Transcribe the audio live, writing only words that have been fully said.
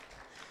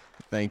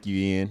Thank you,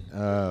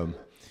 Ian.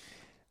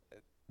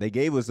 They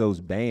gave us those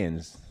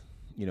bands,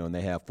 and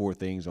they have four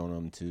things on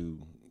them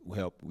to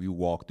help you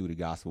walk through the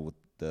gospel with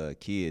the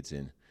kids.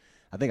 And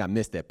I think I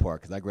missed that part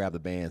because I grabbed the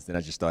bands, then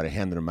I just started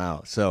handing them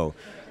out. So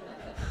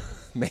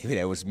maybe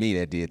that was me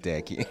that did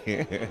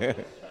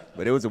that.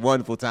 But it was a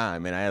wonderful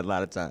time, and I had a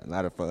lot of time, a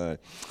lot of fun.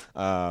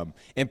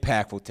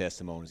 Impactful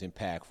testimonies,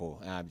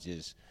 impactful. I'm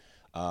just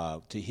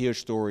to hear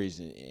stories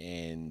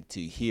and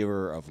to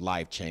hear of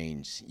life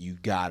change. You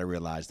got to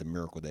realize the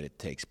miracle that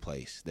takes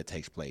place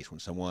when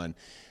someone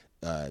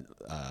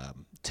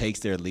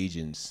takes their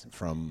allegiance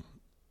from,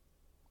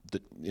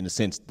 in a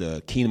sense,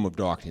 the kingdom of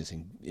darkness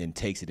and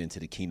takes it into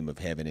the kingdom of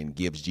heaven and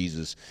gives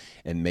Jesus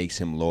and makes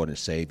him Lord and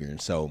Savior.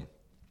 And so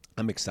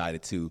I'm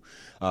excited to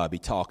be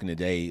talking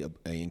today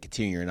and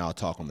continuing our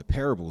talk on the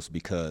parables,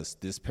 because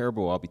this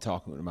parable I'll be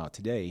talking about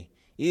today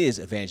is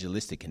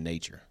evangelistic in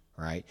nature,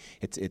 right?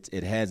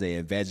 It has a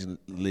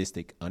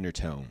evangelistic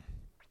undertone.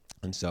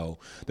 And so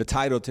the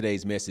title of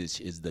today's message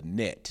is The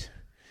Net.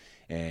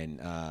 And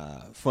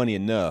funny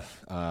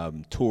enough,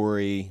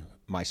 Tori,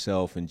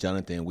 myself, and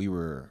Jonathan, we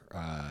were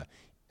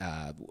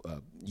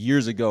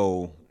years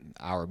ago,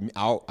 our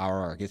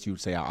I guess you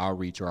would say our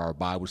outreach or our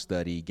Bible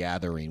study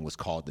gathering was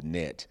called The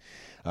Net.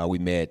 We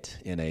met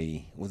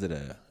in was it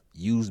a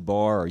used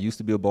bar, or used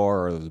to be a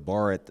bar, or it was a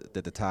bar at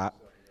the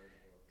top,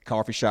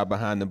 coffee shop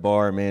behind the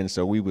bar, man.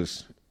 So we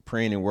was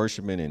praying and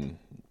worshiping and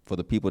for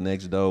the people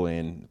next door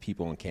and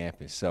people on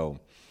campus. So,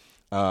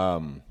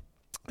 but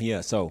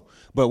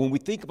when we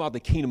think about the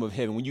kingdom of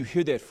heaven, when you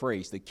hear that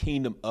phrase, the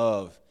kingdom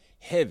of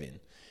heaven,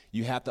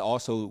 you have to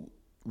also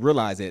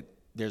realize that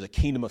there's a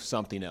kingdom of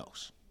something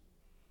else.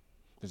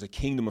 There's a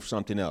kingdom of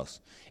something else.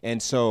 And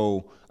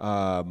so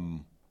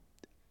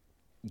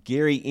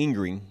Gary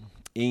Ingrig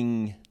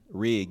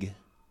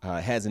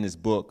has in his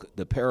book,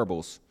 The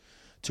Parables,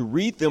 to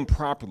read them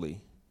properly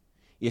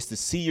is to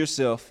see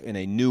yourself in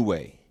a new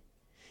way.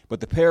 But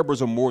the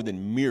parables are more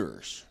than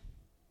mirrors.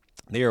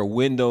 They are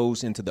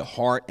windows into the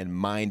heart and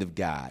mind of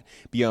God.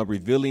 Beyond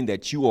revealing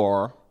what you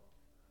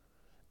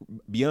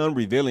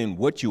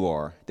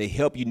are, they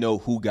help you know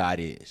who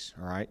God is,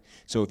 all right?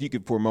 So if you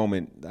could for a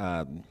moment,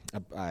 I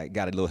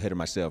got a little ahead of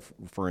myself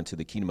referring to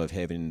the kingdom of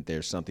heaven.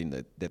 There's something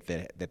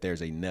that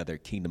there's another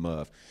kingdom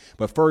of.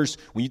 But first,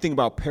 when you think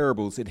about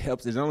parables, it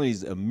helps. It not only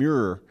is a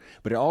mirror,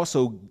 but it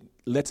also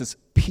lets us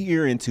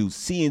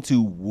see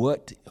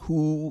into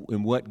who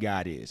and what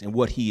God is and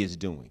what he is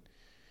doing.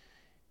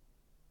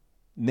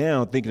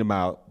 Now thinking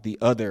about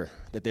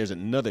that there's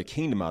another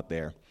kingdom out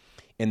there.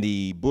 In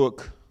the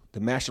book, The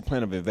Master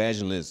Plan of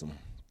Evangelism,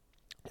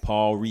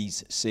 Paul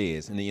Rees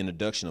says in the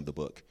introduction of the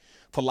book,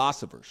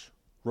 philosophers,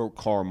 wrote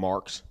Karl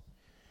Marx,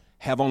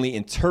 have only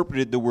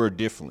interpreted the word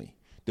differently.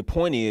 The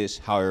point is,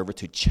 however,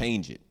 to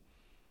change it.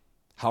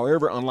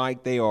 However,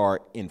 unlike they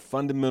are in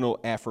fundamental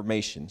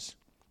affirmations,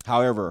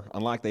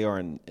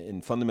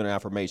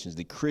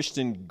 the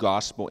Christian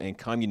gospel and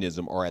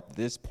communism are at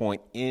this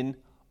point in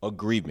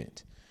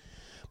agreement.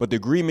 But the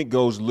agreement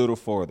goes a little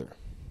further.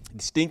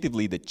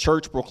 Distinctively, the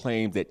church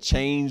proclaims that the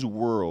changed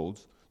world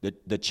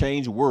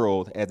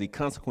as the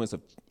consequence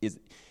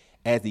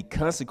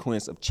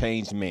of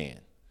changed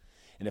man.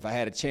 And if I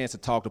had a chance to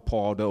talk to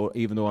Paul,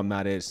 even though I'm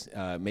not as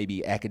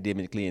maybe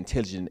academically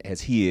intelligent as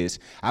he is,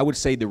 I would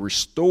say the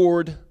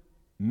restored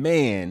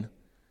man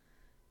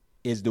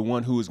is the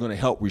one who is going to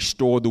help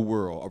restore the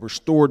world. A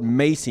restored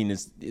Mason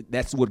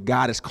that's what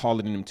God is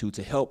calling him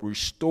to help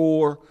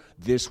restore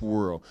this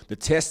world. The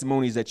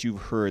testimonies that you've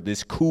heard,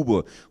 this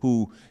Kuba,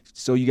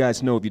 so you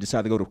guys know, if you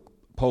decide to go to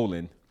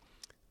Poland,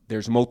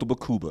 there's multiple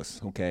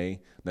Kubas,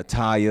 okay?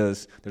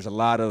 Natalias, there's a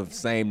lot of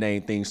same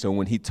name things. So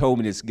when he told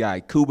me this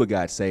guy, Kuba,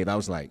 got saved, I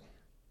was like,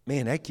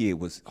 man, that kid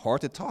was hard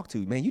to talk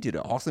to. Man, you did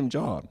an awesome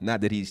job. Not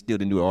that he still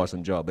didn't do an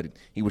awesome job, but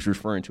he was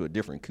referring to a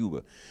different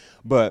Kuba.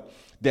 But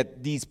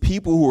that these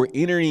people who are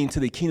entering into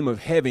the kingdom of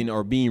heaven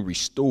are being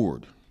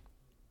restored,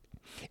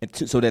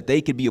 so that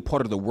they could be a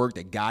part of the work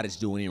that God is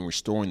doing in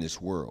restoring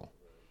this world.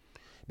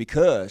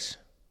 Because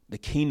the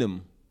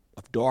kingdom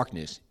of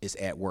darkness is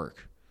at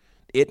work.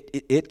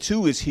 It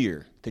too is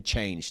here to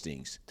change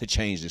things, to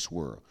change this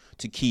world,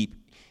 to keep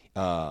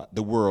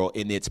the world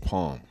in its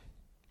palm.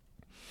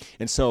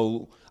 And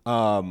so,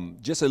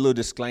 just a little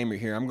disclaimer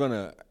here.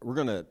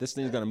 This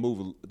thing's gonna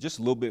move just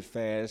a little bit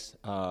fast,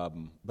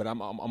 but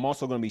I'm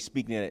also gonna be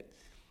speaking at it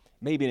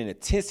maybe in an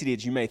intensity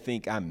that you may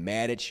think I'm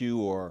mad at you,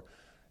 or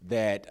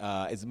that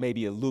is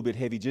maybe a little bit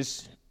heavy.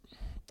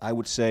 I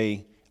would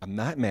say I'm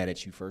not mad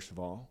at you, first of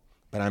all,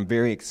 but I'm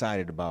very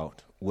excited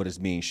about what is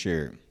being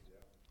shared.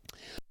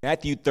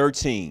 Matthew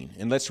 13,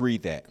 and let's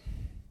read that.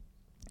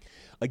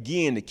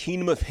 Again, the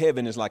kingdom of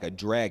heaven is like a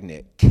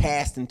dragnet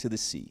cast into the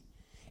sea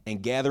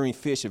and gathering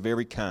fish of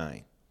every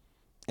kind.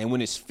 And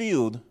when it's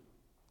filled,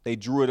 they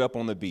drew it up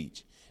on the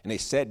beach. And they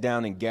sat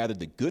down and gathered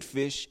the good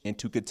fish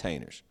into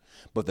containers,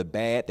 but the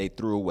bad they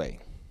threw away.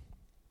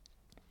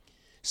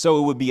 So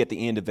it would be at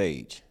the end of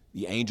age.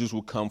 The angels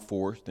will come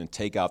forth and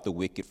take out the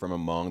wicked from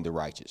among the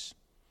righteous,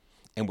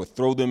 and will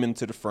throw them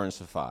into the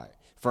furnace of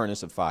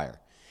fire.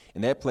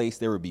 In that place,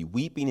 there would be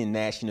weeping and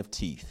gnashing of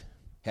teeth.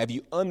 Have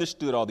you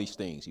understood all these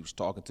things? He was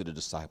talking to the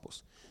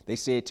disciples. They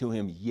said to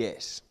him,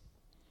 yes.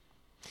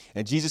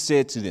 And Jesus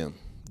said to them,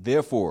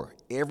 therefore,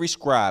 every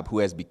scribe who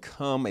has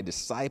become a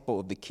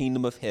disciple of the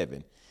kingdom of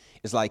heaven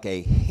is like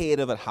a head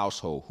of a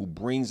household who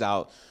brings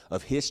out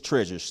of his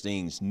treasures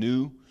things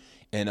new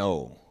and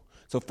old.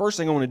 So first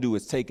thing I want to do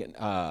is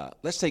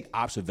let's take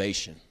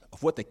observation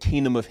of what the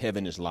kingdom of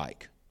heaven is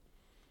like.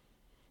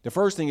 The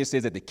first thing it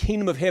says that the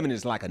kingdom of heaven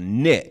is like a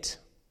net.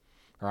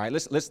 All right,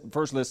 let's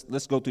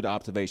go through the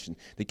observation.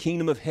 The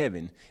kingdom of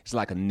heaven is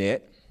like a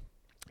net,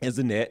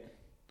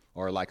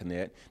 or like a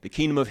net. The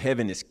kingdom of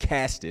heaven is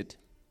casted.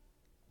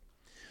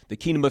 The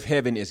kingdom of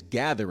heaven is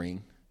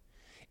gathering,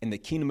 and the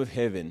kingdom of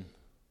heaven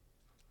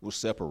will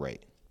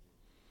separate.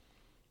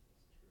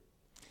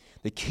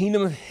 The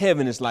kingdom of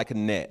heaven is like a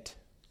net.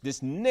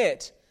 This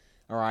net,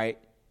 all right,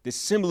 this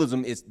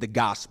symbolism is the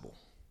gospel.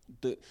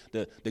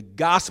 The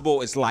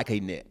gospel is like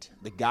a net.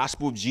 The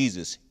gospel of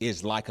Jesus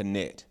is like a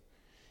net.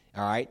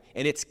 All right.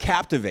 And it's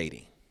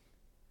captivating.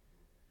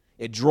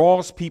 It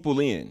draws people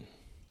in.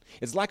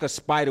 It's like a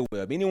spider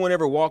web. Anyone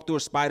ever walked through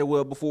a spider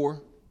web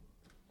before?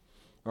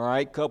 All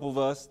right. A couple of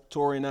us,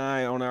 Tori and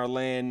I, on our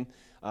land,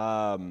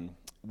 when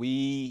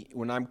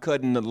I'm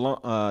cutting the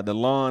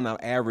lawn, I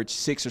average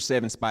 6 or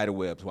 7 spider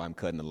webs while I'm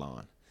cutting the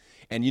lawn.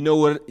 And you know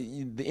what?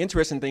 The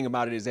interesting thing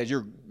about it is as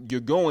you're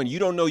going, you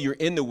don't know you're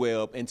in the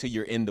web until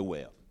you're in the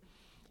web.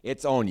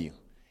 It's on you.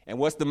 And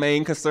what's the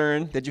main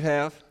concern that you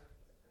have?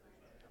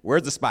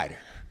 Where's the spider?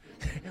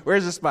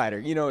 Where's the spider?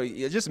 You know,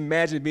 just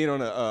imagine being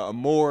on a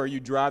moor,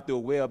 you drive through a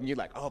web, and you're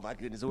like, oh, my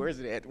goodness, where's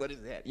it at? What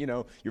is that? You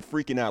know, you're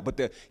freaking out. But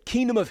the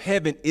kingdom of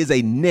heaven is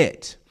a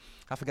net.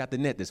 I forgot the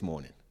net this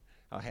morning.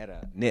 I had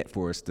a net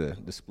for us to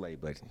display,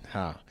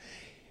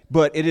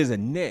 but it is a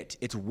net.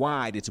 It's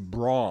wide. It's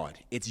broad.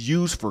 It's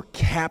used for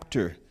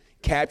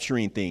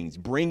capturing things,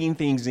 bringing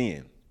things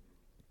in.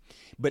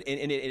 But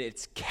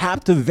it's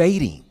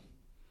captivating.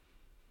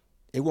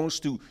 It wants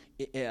to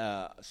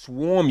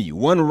swarm you.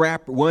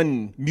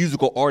 One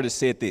musical artist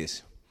said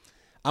this.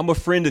 I'm a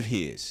friend of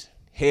his,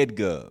 head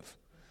gov.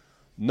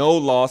 No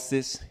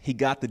losses. He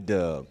got the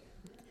dub.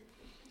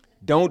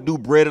 Don't do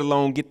bread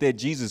alone. Get that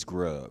Jesus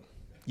grub.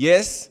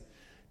 Yes,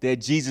 that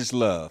Jesus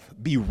love.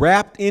 Be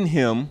wrapped in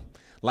him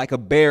like a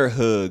bear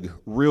hug,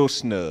 real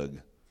snug.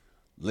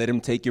 Let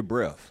him take your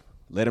breath.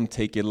 Let him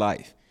take your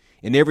life.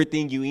 And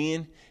everything you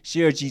in,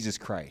 share Jesus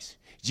Christ.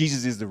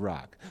 Jesus is the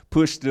rock.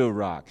 Push the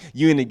rock.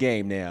 You in the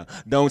game now.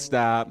 Don't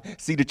stop.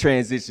 See the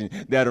transition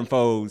that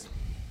unfolds.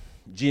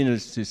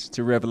 Genesis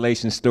to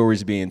Revelation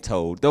stories being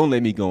told. Don't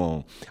let me go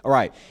on. All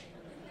right.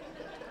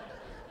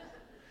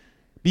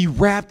 Be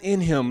wrapped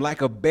in him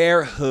like a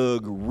bear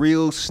hug,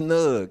 real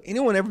snug.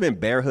 Anyone ever been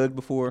bear hugged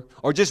before?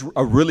 Or just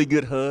a really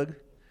good hug?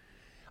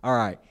 All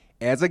right.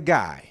 As a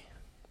guy,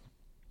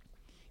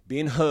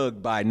 being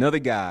hugged by another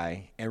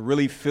guy and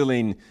really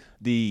feeling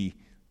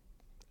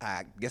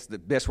I guess the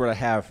best word I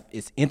have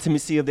is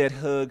intimacy of that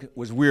hug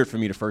was weird for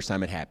me the first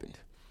time it happened.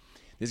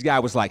 This guy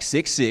was like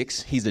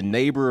 6'6". He's a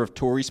neighbor of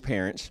Tori's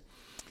parents.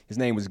 His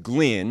name was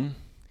Glenn.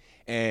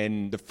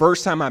 And the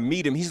first time I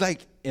meet him, he's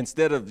like,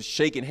 instead of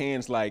shaking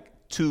hands like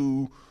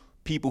two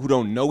people who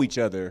don't know each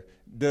other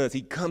does,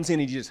 he comes in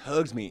and he just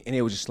hugs me. And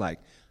it was just like,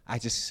 I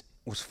just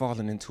was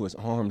falling into his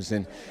arms.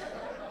 And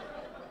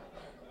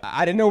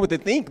I didn't know what to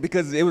think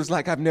because it was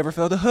like I've never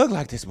felt a hug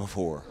like this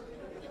before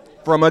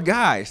from a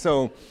guy.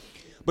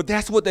 But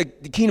that's what the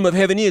kingdom of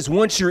heaven is.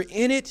 Once you're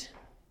in it,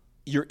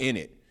 you're in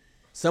it.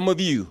 Some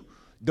of you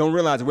don't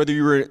realize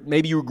whether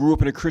maybe you grew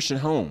up in a Christian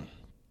home,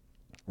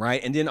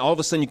 right? And then all of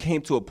a sudden you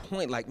came to a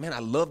point like, man, I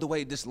love the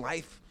way this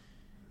life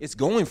is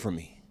going for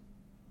me.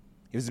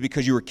 It was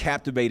because you were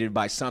captivated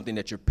by something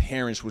that your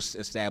parents was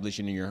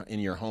establishing in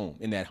your home,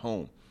 in that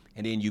home.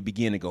 And then you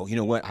begin to go, you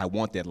know what? I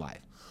want that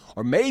life.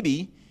 Or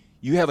maybe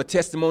you have a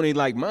testimony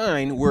like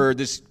mine where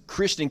this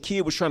Christian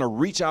kid was trying to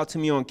reach out to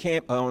me on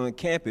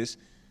campus,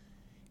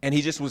 and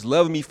he just was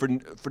loving me for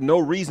no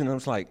reason. I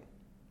was like,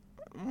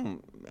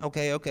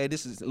 okay,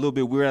 this is a little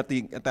bit weird. I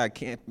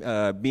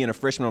thought being a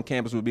freshman on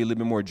campus would be a little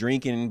bit more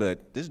drinking,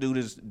 but this dude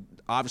is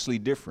obviously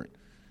different.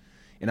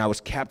 And I was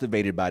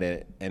captivated by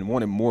that and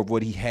wanted more of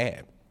what he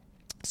had.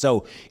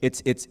 So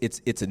it's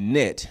a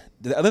net.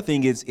 The other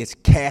thing is it's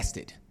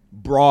casted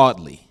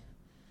broadly,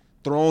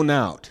 thrown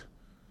out.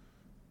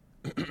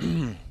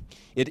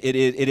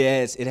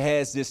 It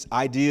has this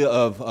idea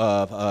of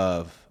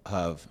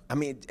I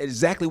mean,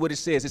 exactly what it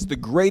says. It's the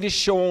greatest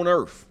show on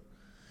earth.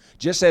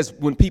 Just as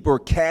when people are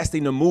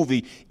casting a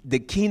movie, the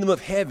kingdom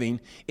of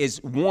heaven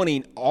is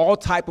wanting all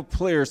type of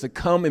players to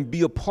come and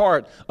be a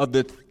part of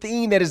the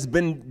thing that has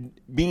been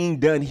being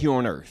done here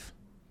on earth.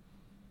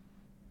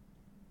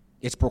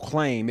 It's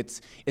proclaimed.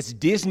 It's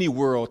Disney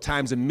World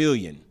times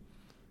 1,000,000,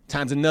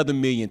 times another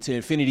 1,000,000 to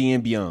infinity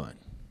and beyond.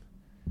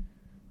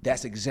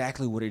 That's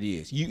exactly what it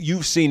is.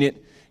 You've seen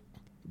it.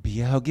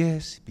 Be our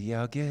guest,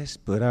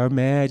 put our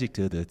magic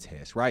to the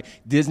test, right?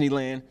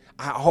 Disneyland.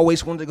 I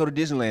always wanted to go to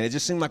Disneyland. It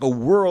just seemed like a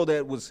world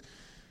that was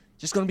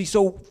just going to be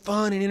so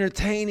fun and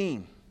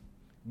entertaining.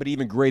 But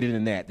even greater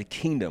than that, the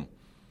kingdom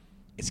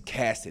is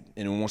casted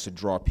and it wants to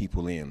draw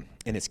people in.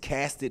 And it's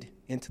casted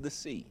into the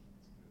sea.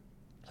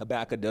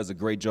 Habakkuk does a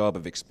great job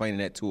of explaining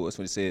that to us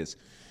when he says,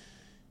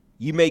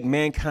 you make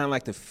mankind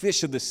like the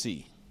fish of the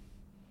sea,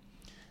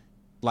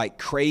 like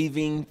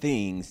craving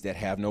things that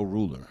have no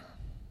ruler.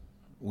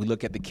 We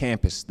look at the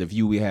campus, the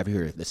view we have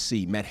here, the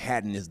sea.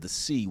 Manhattan is the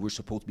sea. We're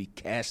supposed to be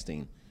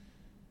casting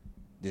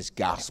this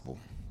gospel.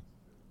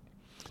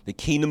 The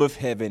kingdom of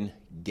heaven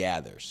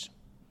gathers.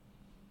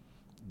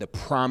 The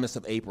promise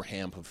of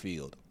Abraham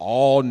fulfilled.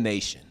 All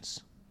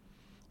nations.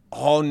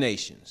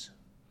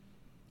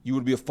 You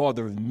would be a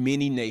father of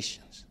many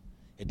nations.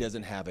 It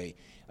doesn't have a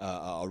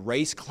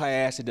race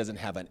class. It doesn't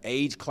have an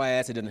age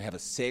class. It doesn't have a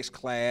sex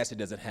class. It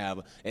doesn't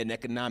have an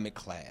economic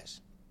class.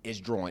 It's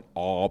drawing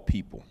all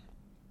people.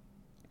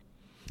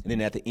 And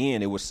then at the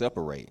end, it will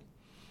separate.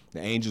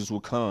 The angels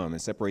will come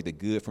and separate the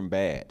good from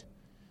bad.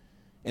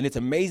 And it's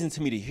amazing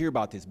to me to hear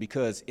about this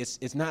because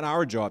it's not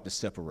our job to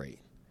separate.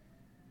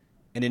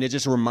 And then it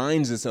just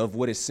reminds us of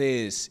what it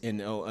says in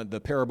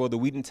the parable of the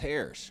wheat and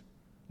tares.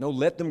 No,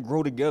 let them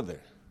grow together.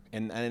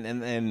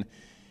 And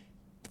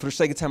for the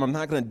sake of time, I'm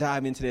not going to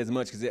dive into that as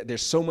much because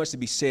there's so much to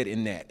be said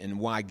in that and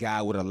why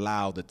God would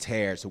allow the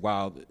tares,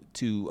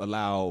 to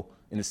allow,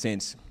 in a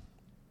sense,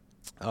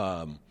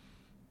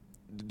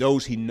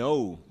 those he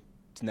know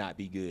to not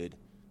be good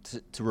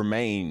to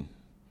remain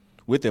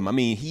with him. I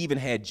mean, he even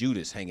had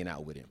Judas hanging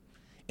out with him.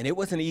 And it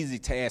wasn't an easy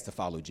task to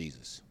follow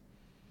Jesus.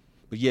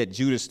 But yet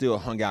Judas still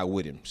hung out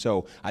with him.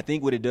 So I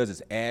think what it does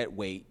is add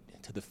weight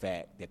to the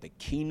fact that the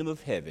kingdom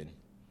of heaven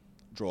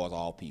draws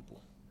all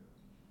people.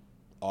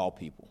 All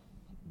people,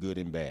 good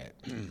and bad.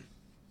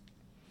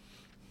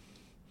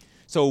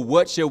 So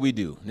what shall we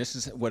do? This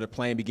is where the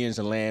plane begins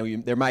to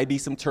land. There might be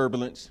some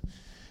turbulence.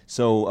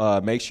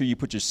 So make sure you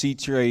put your seat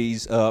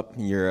trays up,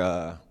 and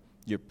your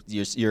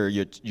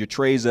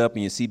trays up,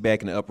 and your seat back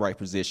in the upright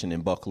position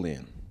and buckle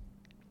in.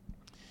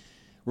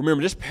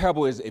 Remember, this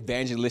parable is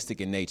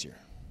evangelistic in nature.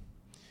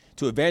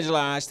 To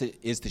evangelize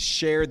is to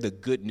share the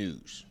good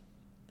news.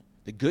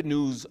 The good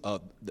news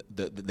of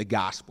the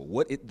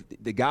gospel.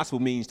 The gospel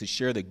means to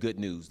share the good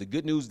news. The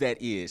good news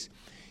that is,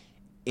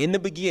 in the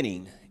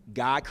beginning,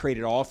 God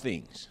created all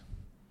things.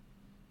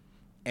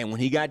 And when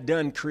he got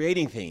done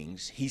creating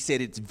things, he said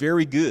it's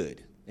very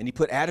good. And he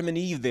put Adam and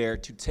Eve there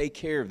to take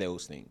care of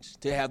those things,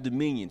 to have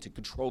dominion, to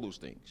control those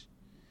things.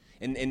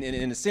 And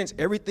in a sense,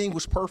 everything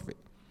was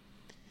perfect.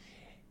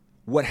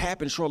 What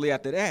happened shortly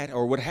after that,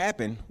 or what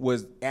happened,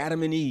 was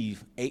Adam and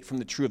Eve ate from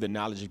the tree of the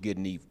knowledge of good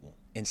and evil.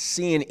 And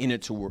sin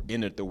entered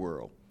the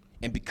world.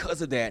 And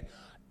because of that,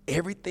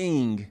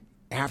 everything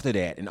after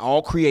that and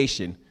all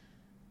creation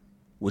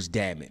was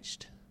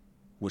damaged,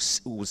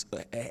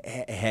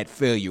 had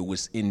failure,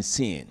 was in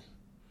sin.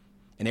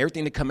 And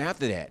everything to come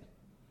after that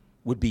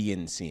would be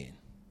in sin.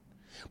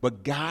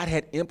 But God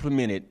had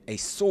implemented a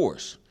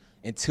source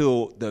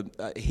until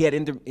he had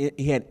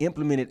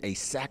implemented a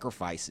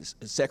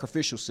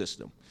sacrificial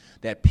system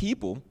that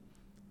people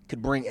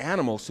could bring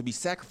animals to be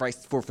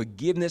sacrificed for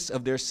forgiveness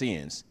of their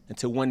sins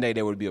until one day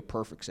there would be a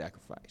perfect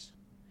sacrifice.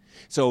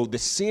 So the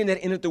sin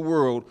that entered the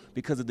world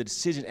because of the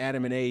decision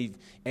Adam and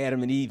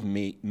Eve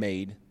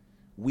made,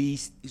 we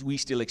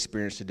still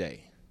experience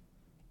today.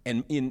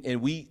 And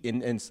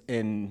this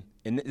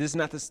is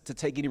not to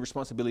take any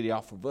responsibility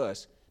off of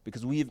us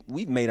because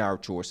we've made our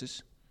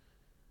choices.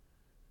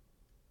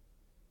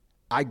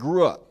 I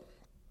grew up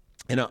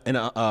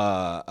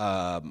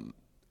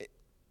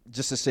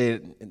just to say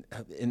it,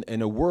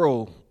 in a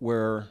world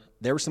where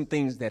there were some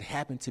things that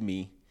happened to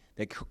me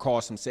that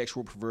caused some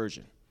sexual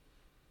perversion.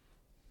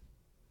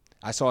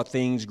 I saw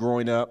things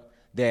growing up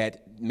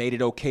that made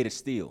it okay to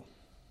steal.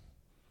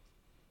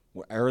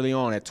 Well, early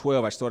on, at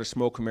 12, I started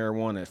smoking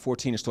marijuana. At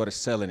 14, I started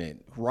selling it.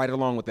 Right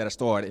along with that, I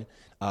started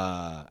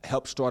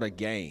helped start a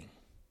gang.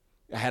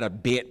 I had a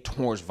bent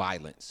towards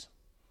violence.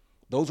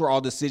 Those were all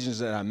decisions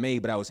that I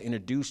made, but I was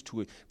introduced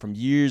to it from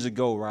years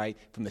ago, right,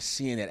 from the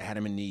sin that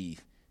Adam and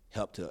Eve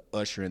helped to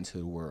usher into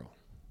the world.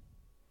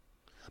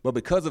 But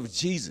because of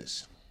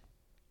Jesus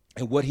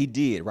and what he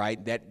did,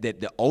 right, that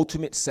the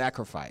ultimate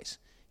sacrifice,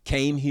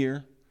 came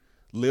here,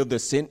 lived a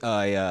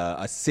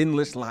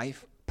sinless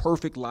life,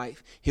 perfect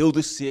life, healed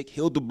the sick,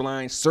 healed the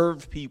blind,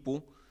 served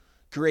people,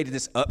 created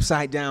this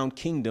upside-down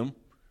kingdom,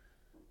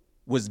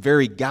 was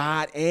very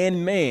God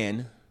and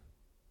man,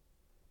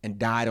 and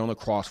died on the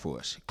cross for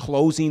us,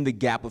 closing the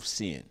gap of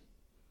sin.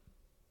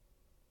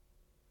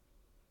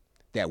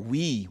 That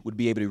we would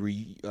be able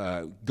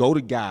to go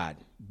to God,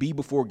 be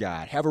before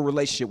God, have a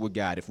relationship with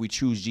God if we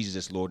choose Jesus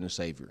as Lord and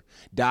Savior.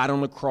 Died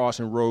on the cross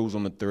and rose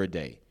on the third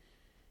day,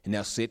 and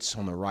now sits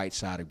on the right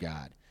side of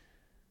God,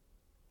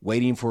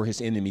 waiting for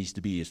his enemies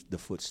to be the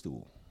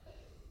footstool.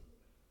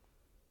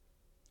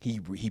 He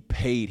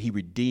paid, he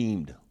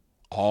redeemed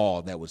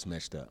all that was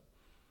messed up,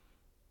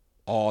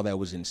 all that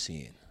was in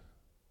sin,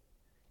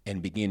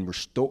 and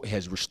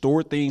has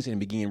restored things and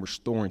began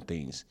restoring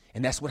things.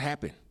 And that's what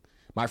happened.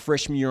 My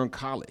freshman year in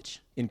college,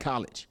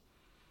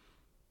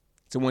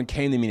 someone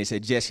came to me and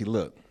said, Jesse,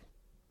 look,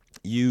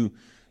 you're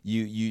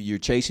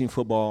chasing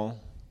football,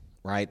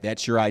 right?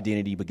 That's your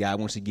identity, but God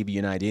wants to give you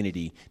an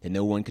identity that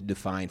no one could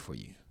define for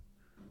you,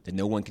 that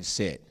no one could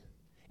set.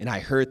 And I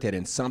heard that,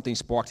 and something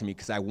sparked in me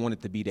because I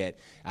wanted to be that.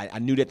 I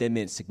knew that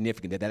meant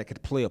significant, that I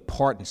could play a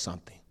part in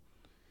something.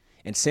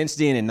 And since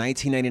then, in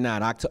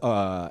 1999,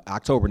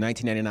 October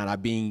 1999,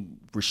 I've been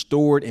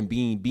restored and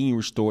being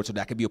restored so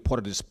that I could be a part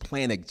of this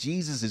plan that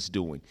Jesus is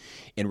doing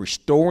and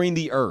restoring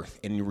the earth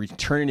and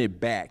returning it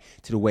back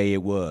to the way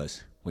it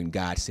was when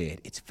God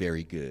said, it's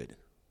very good.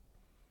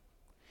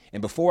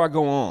 And before I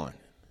go on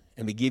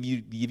and give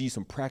you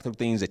some practical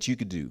things that you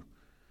could do,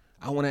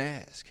 I want to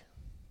ask,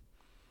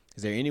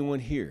 is there anyone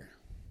here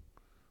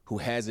who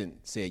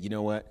hasn't said, you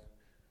know what?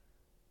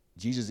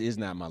 Jesus is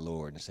not my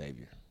Lord and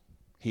Savior.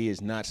 He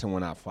is not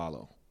someone I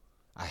follow.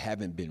 I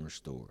haven't been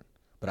restored,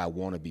 but I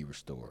want to be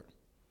restored.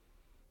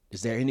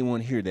 Is there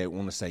anyone here that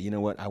want to say, you know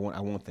what? I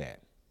want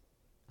that.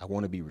 I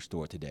want to be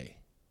restored today.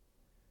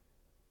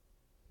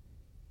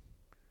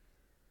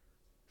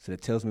 So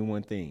that tells me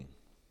one thing.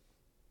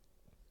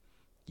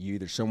 You're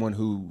either someone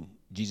who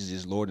Jesus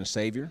is Lord and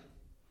Savior,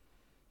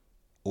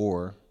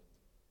 or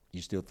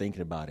you're still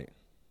thinking about it.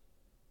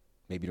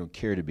 Maybe you don't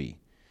care to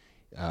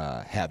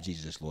have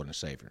Jesus as Lord and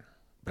Savior.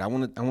 But I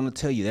want to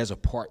tell you, there's a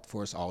part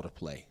for us all to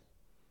play.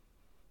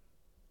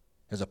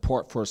 There's a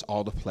part for us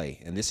all to play,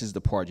 and this is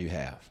the part you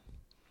have.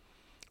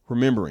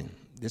 Remembering,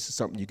 this is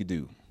something you could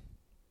do.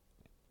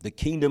 The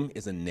kingdom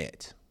is a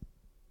net.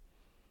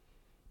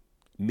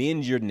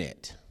 Mend your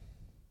net.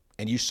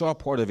 And you saw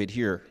part of it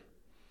here.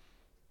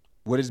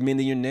 What is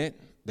mending your net?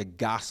 The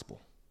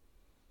gospel.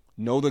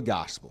 Know the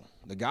gospel.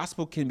 The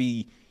gospel can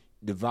be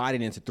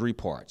divided into 3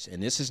 parts,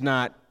 and this is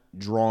not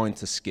drawing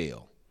to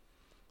scale.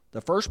 The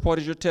first part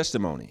is your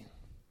testimony.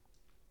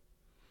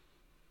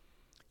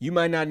 You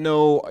might not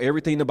know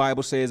everything the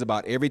Bible says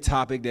about every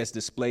topic that's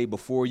displayed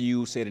before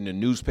you, said in the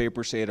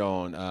newspaper, said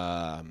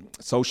on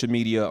social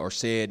media, or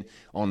said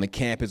on the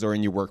campus or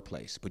in your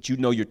workplace. But you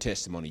know your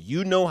testimony.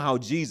 You know how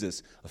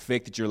Jesus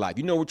affected your life.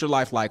 You know what your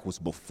life like was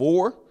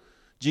before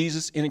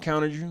Jesus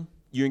encountered you.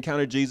 You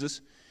encountered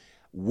Jesus.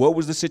 What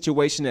was the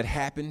situation that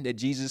happened that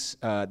Jesus,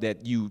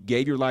 that you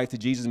gave your life to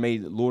Jesus,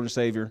 made Lord and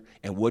Savior,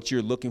 and what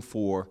you're looking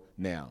for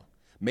now?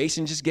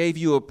 Mason just gave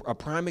you a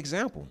prime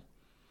example.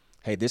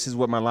 Hey, this is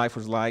what my life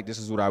was like. This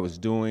is what I was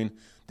doing.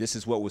 This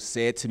is what was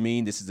said to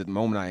me. This is the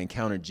moment I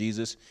encountered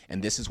Jesus,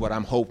 and this is what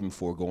I'm hoping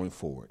for going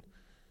forward.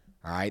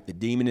 All right, the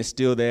demon is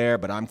still there,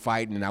 but I'm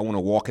fighting, and I want to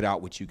walk it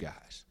out with you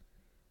guys.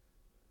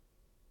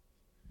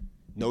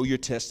 Know your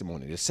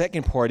testimony. The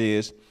second part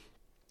is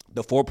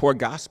the 4-part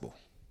gospel.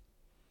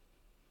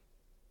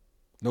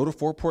 Know the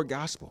 4-part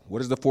gospel.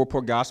 What is the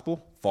 4-part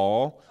gospel?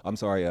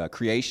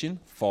 Creation,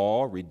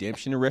 fall,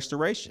 redemption, and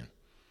restoration.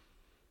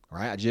 All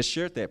right, I just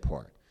shared that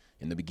part.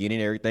 In the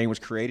beginning, everything was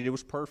created. It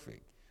was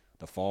perfect.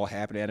 The fall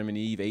happened. Adam and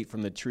Eve ate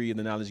from the tree of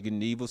the knowledge of good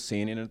and evil.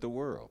 Sin entered the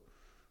world.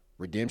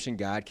 Redemption,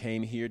 God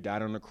came here,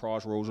 died on the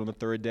cross, rose on the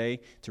 3rd day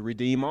to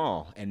redeem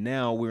all. And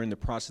now we're in the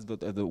process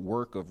of the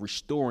work of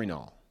restoring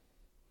all.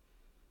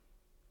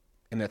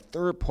 And the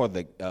third part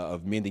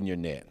of mending your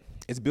net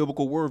is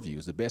biblical worldview.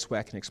 Is the best way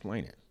I can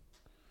explain it.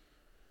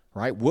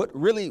 Right? What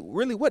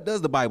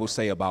does the Bible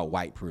say about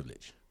white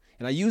privilege?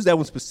 And I use that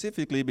one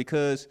specifically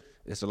because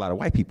there's a lot of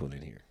white people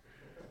in here.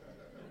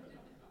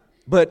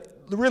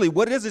 But really,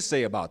 what does it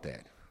say about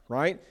that?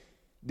 Right?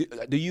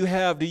 Do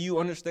you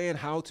understand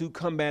how to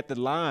combat the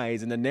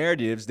lies and the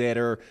narratives that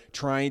are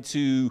trying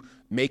to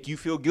make you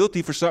feel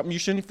guilty for something you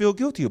shouldn't feel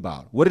guilty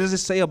about? What does it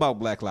say about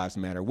Black Lives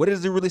Matter? What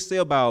does it really say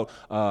about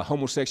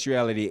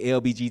homosexuality,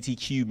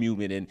 LGBTQ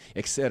movement, and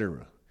et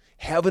cetera?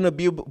 Having a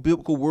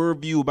biblical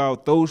worldview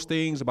about those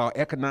things, about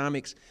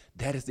economics,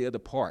 that is the other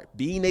part.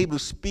 Being able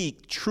to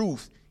speak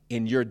truth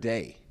in your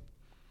day.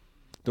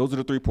 Those are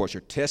the 3 parts: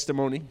 your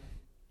testimony,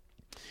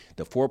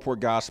 the 4-part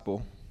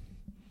gospel,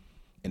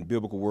 and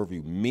biblical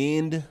worldview.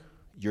 Mend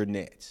your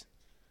nets.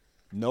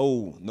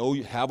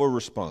 Have a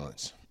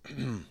response.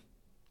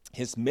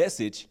 His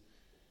net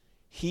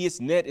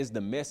is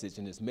the message,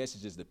 and his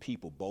message is the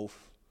people, both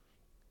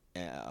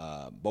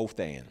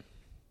and.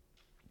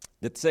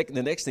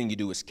 The next thing you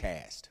do is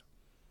cast.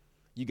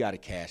 You got to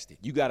cast it.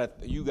 You got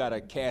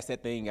to cast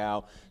that thing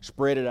out,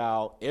 spread it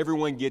out.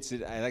 Everyone gets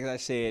it. Like I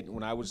said,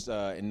 when I was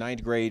in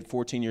 9th grade,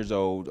 14 years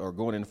old, or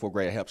going into 4th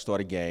grade, I helped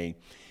start a gang.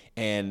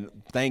 And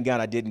thank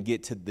God I didn't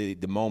get to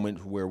the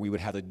moment where we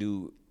would have to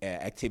do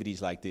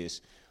activities like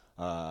this.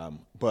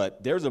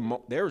 But there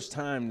was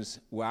times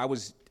where I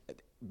was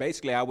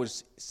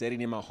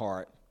setting in my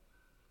heart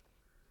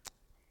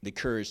the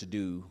courage to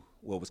do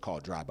what was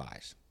called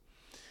drive-bys.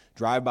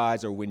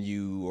 Drive-bys are when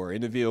you are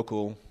in the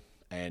vehicle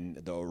and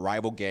the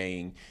rival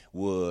gang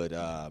would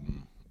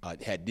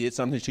had did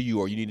something to you,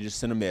 or you needed to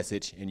send a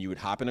message, and you would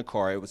hop in a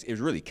car. It was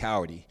really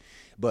cowardly,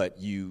 but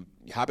you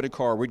hop in a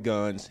car with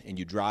guns and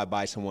you drive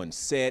by someone's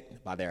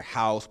set, by their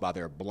house, by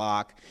their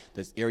block,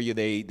 this area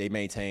they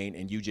maintain,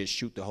 and you just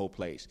shoot the whole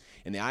place.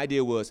 And the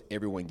idea was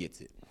everyone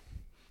gets it.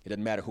 It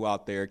doesn't matter who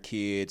out there,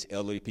 kids,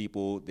 elderly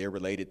people, they're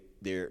related,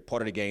 they're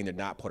part of the game, they're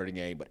not part of the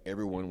game, but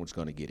everyone was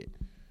going to get it.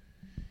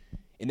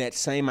 In that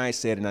same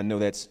mindset, and I know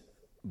that's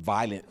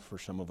violent for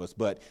some of us.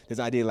 But this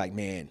idea like,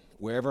 man,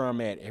 wherever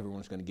I'm at,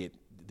 everyone's going to get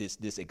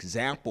this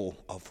example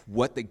of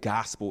what the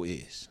gospel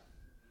is.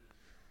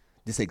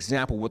 This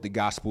example of what the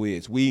gospel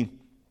is. But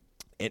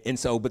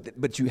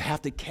you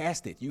have to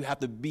cast it. You have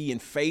to be in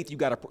faith.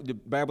 The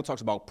Bible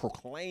talks about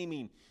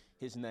proclaiming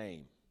his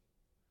name.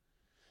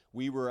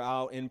 We were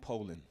out in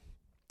Poland,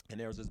 and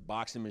there was this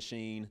boxing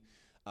machine.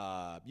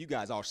 You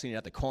guys all seen it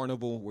at the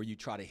carnival where you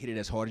try to hit it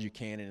as hard as you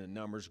can and the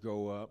numbers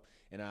go up.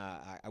 And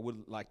I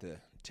would like to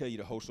tell you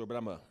the whole story, but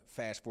I'm going to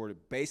fast forward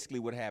it. Basically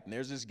what happened,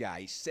 there's this guy.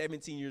 He's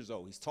 17 years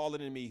old. He's taller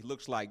than me. He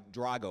looks like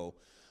Drago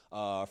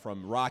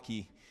from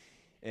Rocky,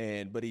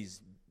 but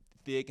he's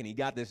thick, and he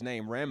got this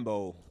name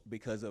Rambo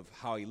because of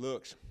how he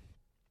looks.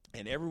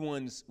 And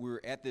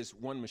we're at this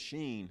one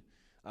machine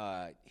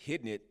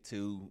hitting it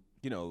to,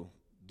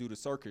 do the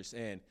circus.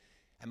 And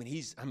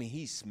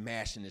he's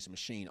smashing this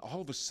machine.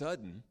 All of a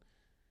sudden,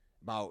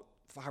 about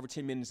 5 or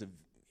 10 minutes of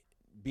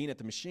being at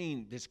the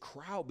machine, this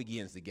crowd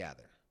begins to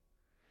gather.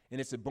 And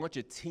it's a bunch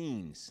of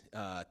teens,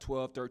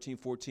 12, 13,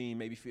 14,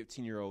 maybe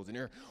 15-year-olds. And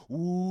they're,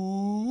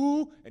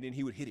 ooh, and then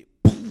he would hit it,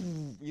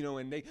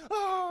 and they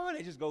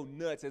just go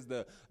nuts as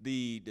the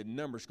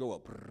numbers go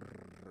up.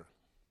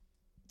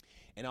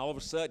 And all of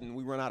a sudden,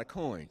 we run out of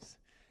coins.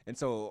 And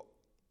so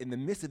in the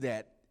midst of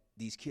that,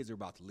 these kids are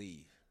about to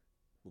leave.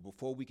 But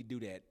before we could do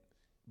that,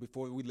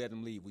 before we let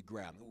them leave, we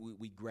grab them.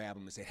 We grab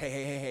them and say,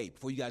 hey,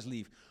 before you guys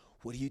leave,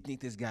 what do you think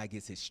this guy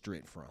gets his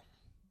strength from?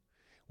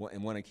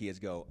 And one of the kids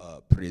go,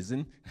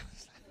 prison.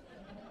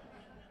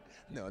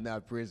 No,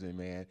 not prison,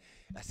 man.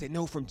 I said,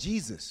 no, from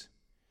Jesus.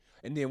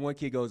 And then one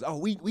kid goes,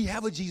 we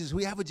have a Jesus.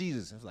 We have a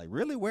Jesus. I was like,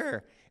 really?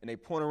 Where? And they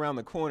point around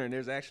the corner, and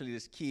there's actually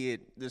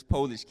this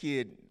Polish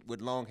kid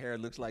with long hair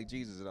looks like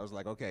Jesus. And I was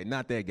like, okay,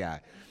 not that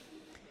guy.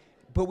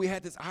 But we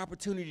had this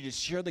opportunity to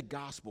share the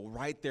gospel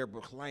right there,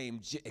 proclaim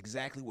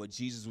exactly what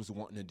Jesus was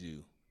wanting to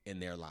do in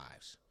their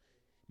lives.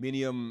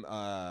 Many of them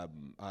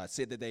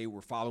said that they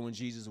were following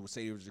Jesus or would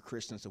say they were a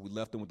Christian, so we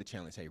left them with the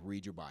challenge, hey,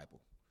 read your Bible.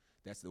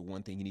 That's the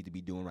one thing you need to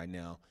be doing right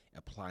now,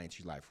 applying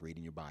to your life,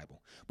 reading your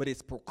Bible. But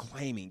it's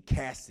proclaiming,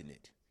 casting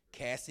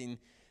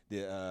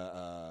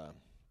the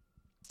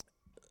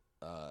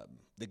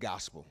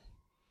gospel.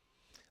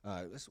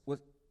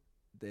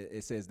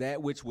 It says,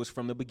 that which was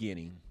from the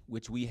beginning,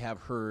 which we have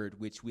heard,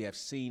 which we have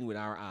seen with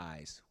our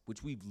eyes,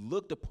 which we've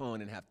looked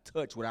upon and have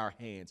touched with our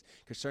hands,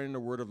 concerning the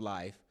word of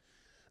life.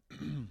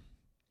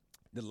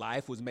 The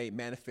life was made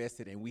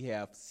manifested, and we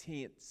have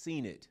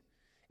seen it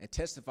and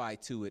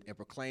testified to it and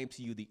proclaimed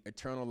to you the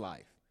eternal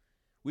life,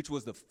 which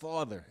was the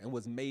Father and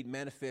was made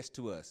manifest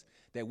to us.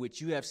 That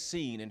which you have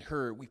seen and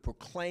heard, we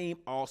proclaim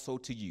also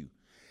to you.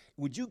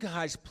 Would you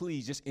guys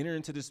please just enter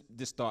into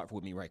this thought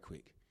with me right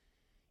quick?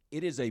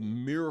 It is a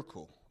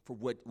miracle for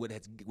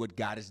what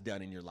God has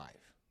done in your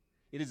life.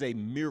 It is a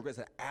miracle. It's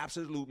an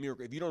absolute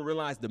miracle. If you don't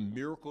realize the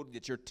miracle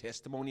that your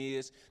testimony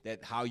is,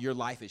 that how your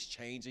life is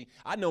changing,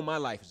 I know my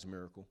life is a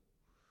miracle.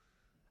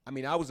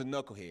 I was a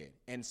knucklehead,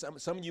 and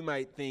some of you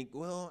might think,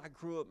 well, I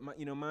grew up,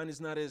 mine is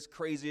not as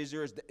crazy as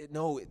yours.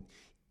 No,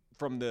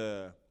 from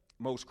the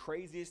most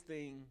craziest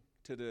thing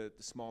to the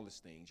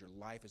smallest things, your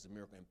life is a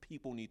miracle, and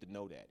people need to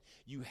know that.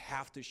 You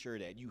have to share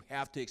that. You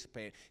have to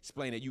explain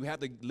it. You have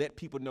to let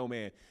people know,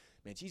 man,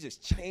 Jesus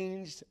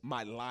changed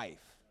my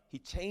life. He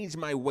changed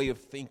my way of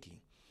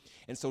thinking.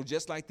 And so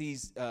just like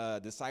these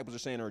disciples are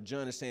saying, or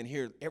John is saying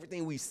here,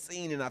 everything we've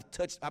seen and I've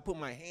touched, I put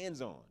my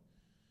hands on.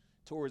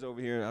 Tori's over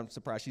here. I'm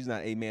surprised she's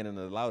not amen in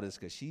the loudest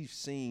because she's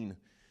seen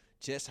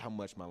just how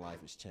much my life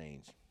has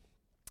changed.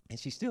 And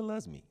she still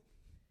loves me.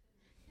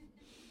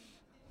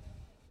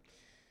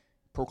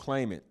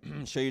 Proclaim it.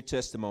 Share your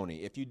testimony.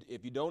 If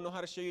you don't know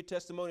how to share your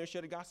testimony or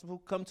share the gospel,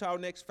 come to our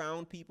next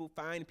Find People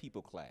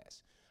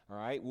class. All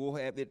right? We'll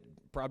have it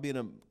probably in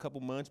a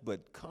couple months,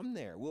 but come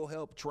there. We'll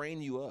help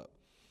train you up.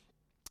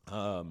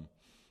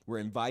 We're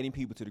inviting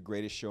people to the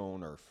greatest show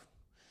on earth.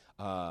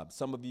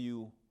 Some of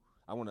you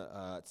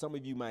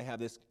might have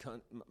this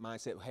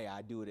mindset, hey,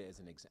 I do it as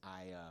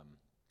I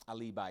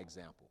lead by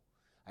example.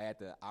 I had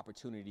the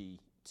opportunity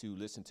to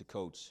listen to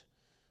Coach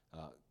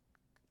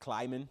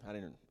Kleiman. I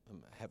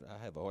have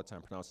a hard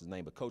time pronouncing his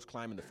name, but Coach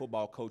Kleiman, the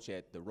football coach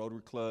at the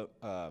Rotary Club,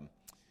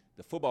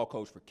 the football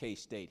coach for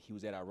K-State, he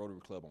was at our Rotary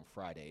Club on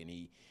Friday, and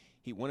he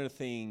one of the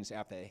things,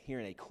 after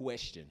hearing a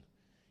question,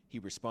 he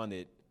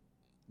responded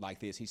like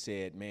this. He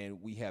said, man,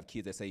 we have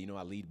kids that say,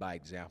 I lead by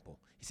example.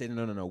 He said,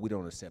 no, we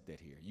don't accept that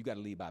here. You got to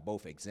lead by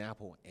both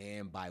example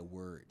and by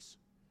words.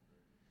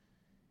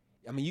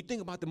 You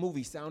think about the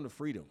movie Sound of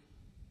Freedom.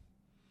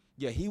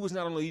 Yeah, he was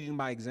not only leading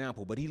by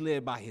example, but he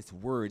led by his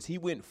words. He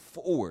went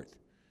forward,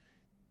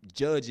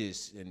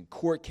 judges and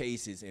court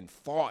cases, and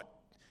fought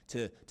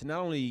to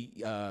not only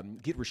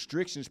get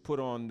restrictions put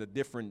on the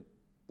different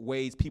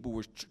ways people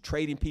were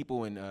trading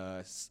people in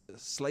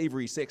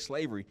slavery, sex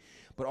slavery,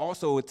 but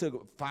also it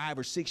took 5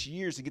 or 6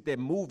 years to get that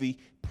movie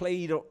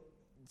played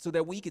so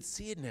that we could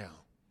see it now.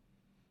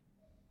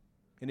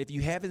 And if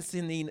you haven't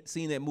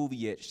seen that movie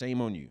yet,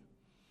 shame on you.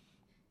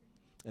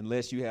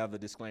 Unless you have a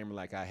disclaimer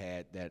like I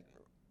had that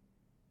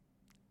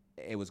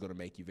it was going to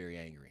make you very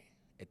angry.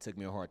 it took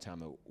me a hard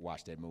time to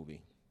watch that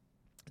movie.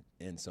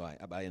 And so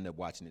I ended up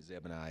watching it,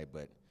 Zeb and I,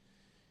 but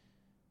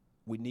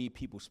we need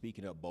people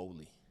speaking up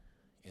boldly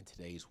in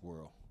today's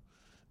world.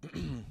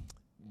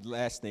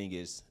 Last thing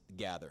is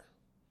gather.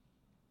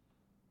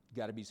 You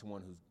got to be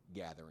someone who's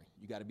gathering.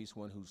 You got to be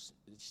someone who's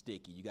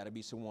sticky. You got to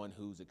be someone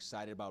who's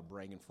excited about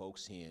bringing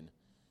folks in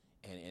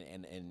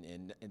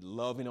and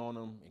loving on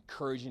them,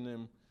 encouraging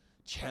them,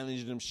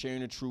 challenging them,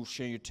 sharing the truth,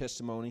 sharing your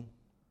testimony.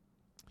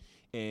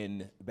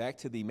 And back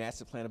to the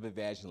master plan of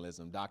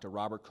evangelism, Dr.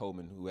 Robert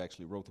Coleman, who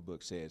actually wrote the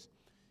book, says,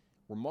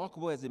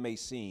 remarkable as it may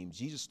seem,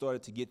 Jesus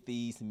started to get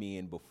these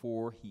men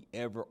before he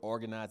ever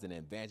organized an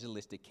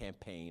evangelistic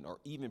campaign or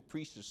even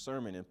preached a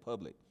sermon in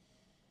public.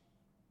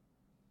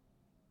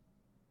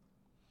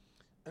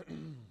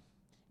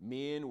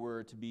 Men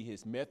were to be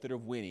his method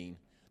of winning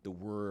the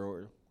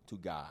world to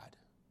God.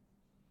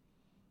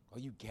 Are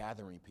you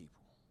gathering people?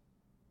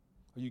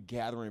 Are you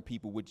gathering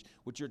people with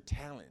your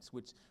talents,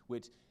 with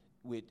your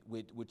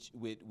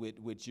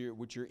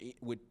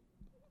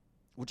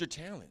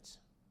talents?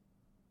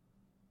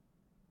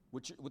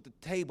 With the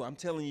table, I'm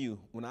telling you,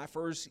 when I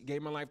first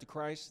gave my life to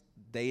Christ,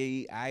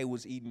 I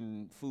was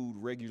eating food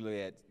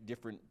regularly at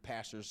different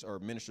pastors' or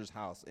ministers'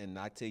 house, and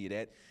I tell you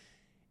that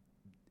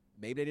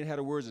maybe they didn't have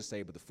the words to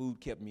say, but the food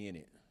kept me in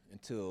it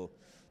until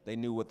they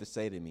knew what to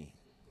say to me.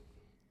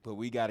 But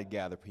we got to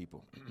gather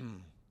people.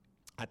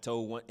 I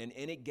told one, and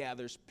it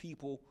gathers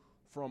people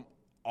from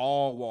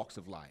all walks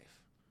of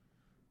life,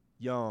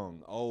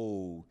 young,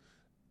 old,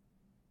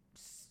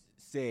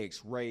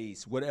 sex,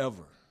 race,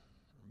 whatever.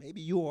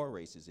 Maybe you are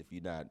racist if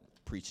you're not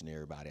preaching to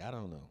everybody. I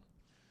don't know.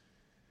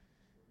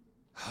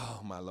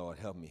 Oh, my Lord,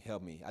 help me,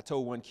 help me. I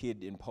told one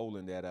kid in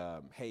Poland that,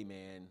 hey,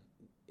 man,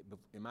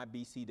 in my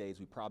BC days,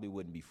 we probably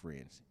wouldn't be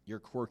friends.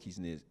 Your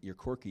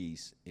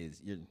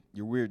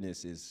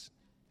weirdness is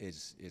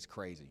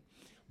crazy.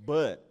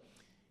 But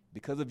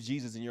because of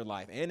Jesus in your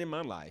life and in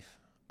my life,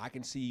 I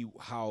can see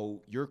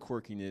how your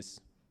quirkiness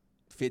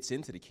fits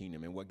into the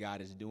kingdom and what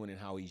God is doing and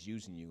how he's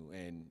using you.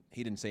 And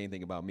he didn't say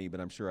anything about me, but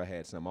I'm sure I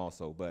had some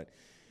also. But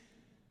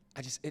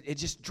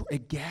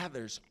it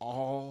gathers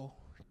all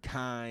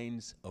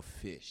kinds of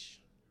fish.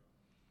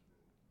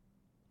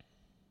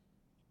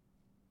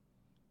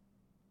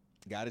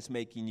 God is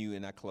making you,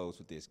 and I close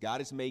with this,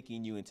 God is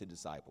making you into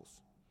disciples,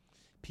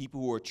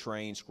 people who are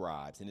trained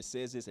scribes. And it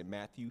says this in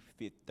Matthew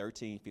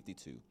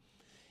 13:52.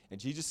 And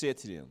Jesus said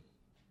to them,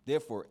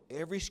 therefore,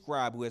 every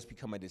scribe who has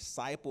become a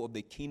disciple of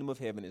the kingdom of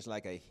heaven is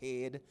like a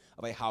head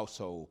of a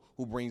household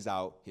who brings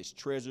out his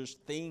treasures,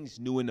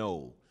 things new and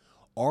old.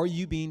 Are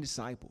you being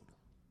discipled?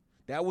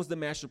 That was the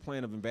master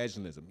plan of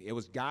evangelism. It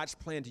was God's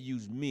plan to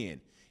use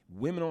men,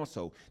 women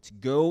also, to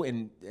go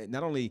and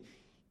not only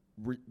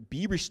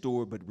be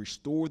restored, but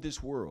restore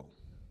this world.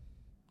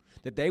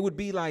 That they would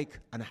be like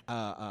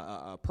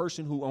a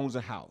person who owns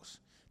a house.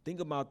 Think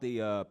about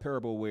the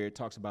parable where it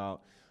talks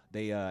about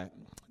they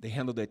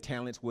handled their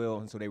talents well,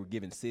 and so they were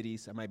given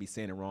cities. I might be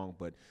saying it wrong,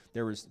 but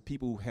there was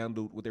people who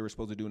handled what they were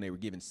supposed to do, and they were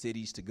given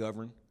cities to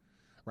govern,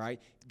 right?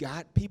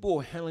 People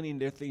are handling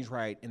their things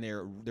right, and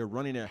they're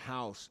running their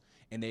house,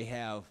 and they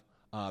have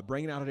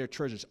bringing out of their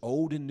treasures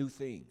old and new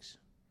things.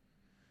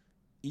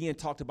 Ian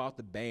talked about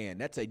the band.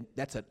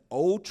 That's an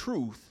old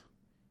truth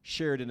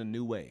shared in a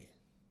new way.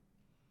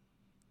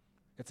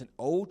 That's an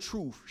old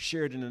truth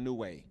shared in a new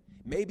way.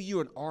 Maybe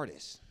you're an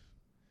artist.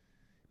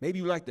 Maybe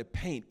you like to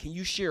paint. Can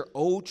you share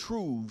old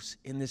truths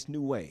in this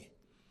new way?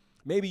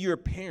 Maybe you're a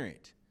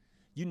parent.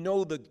 You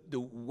know the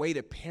way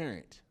to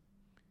parent.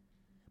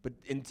 But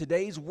in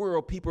today's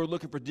world, people are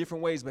looking for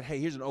different ways. But hey,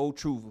 here's an old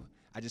truth.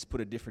 I just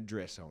put a different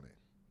dress on it.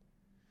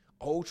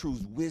 Old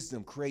truths,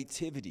 wisdom,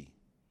 creativity.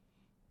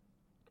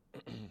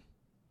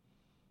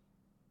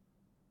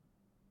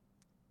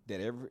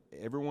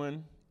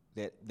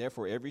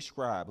 Therefore, every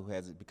scribe who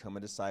has become a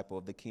disciple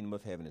of the kingdom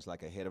of heaven is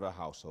like a head of a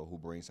household who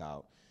brings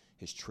out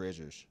his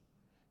treasure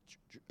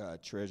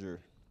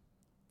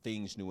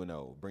things new and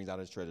old. Brings out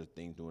his treasure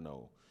things new and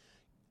old.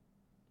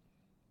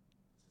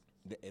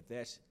 If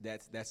that's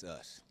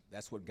us.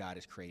 That's what God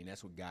is creating.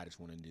 That's what God is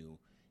wanting to do.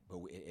 But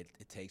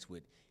it takes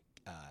with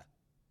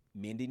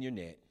mending your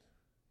net,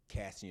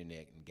 casting your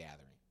net, and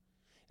gathering.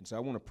 And so I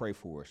want to pray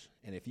for us.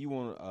 And if you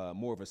want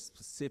more of a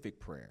specific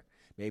prayer,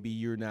 maybe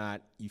you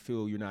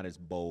feel you're not as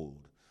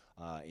bold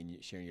in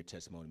sharing your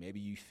testimony. Maybe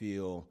you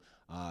feel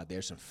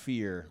there's some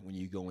fear when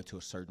you go into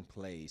a certain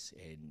place,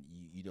 and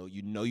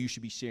you know you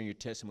should be sharing your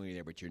testimony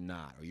there, but you're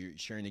not, or you're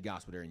sharing the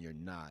gospel there and you're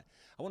not.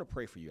 I want to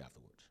pray for you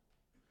afterwards.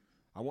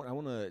 I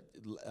want to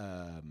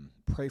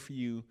pray for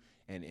you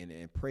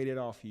and pray that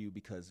off for you,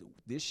 because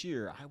this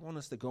year I want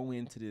us to go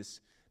into this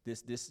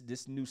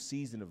new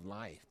season of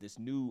life, this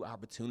new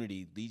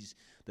opportunity.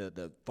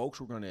 The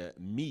folks we're going to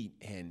meet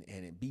and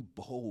be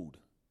bold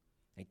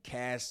and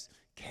cast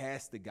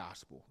the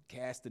gospel,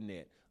 cast the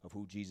net of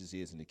who Jesus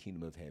is in the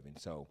kingdom of heaven.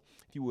 So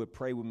if you would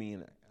pray with me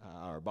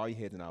or bow your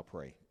heads and I'll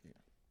pray. Yeah.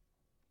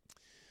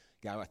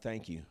 God, I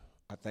thank you.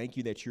 I thank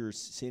you that you're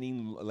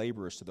sending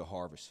laborers to the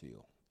harvest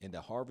field, and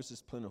the harvest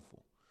is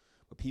plentiful,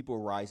 but people are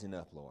rising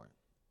up, Lord.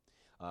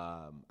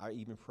 I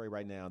even pray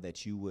right now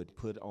that you would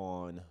put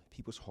on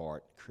people's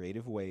heart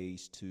creative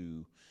ways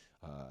to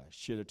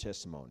share their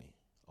testimony,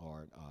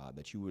 or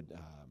that you would,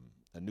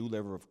 a new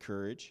level of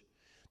courage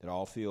that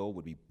all feel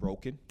would be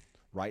broken.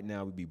 Right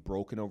now would be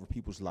broken over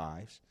people's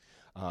lives,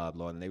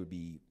 Lord, and they would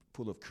be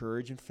full of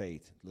courage and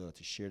faith, Lord,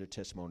 to share their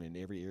testimony in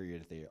every area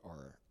that they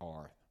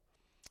are.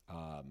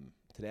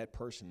 To that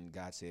person,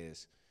 God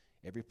says,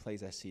 every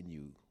place I send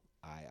you,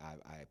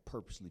 I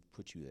purposely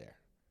put you there.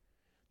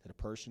 To the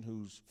person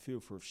who's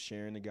fearful of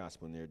sharing the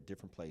gospel in their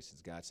different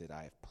places, God said,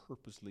 I have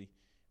purposely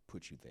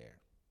put you there.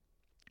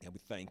 And we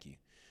thank you.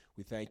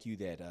 We thank you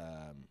that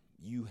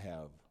you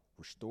have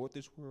restored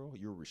this world,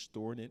 you're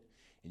restoring it,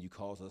 and you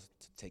cause us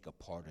to take a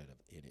part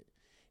in it.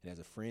 And as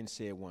a friend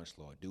said once,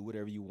 Lord, do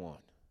whatever you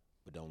want,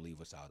 but don't leave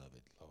us out of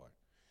it, Lord.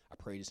 I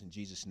pray this in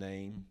Jesus'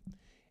 name.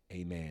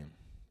 Amen.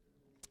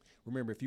 Remember, if you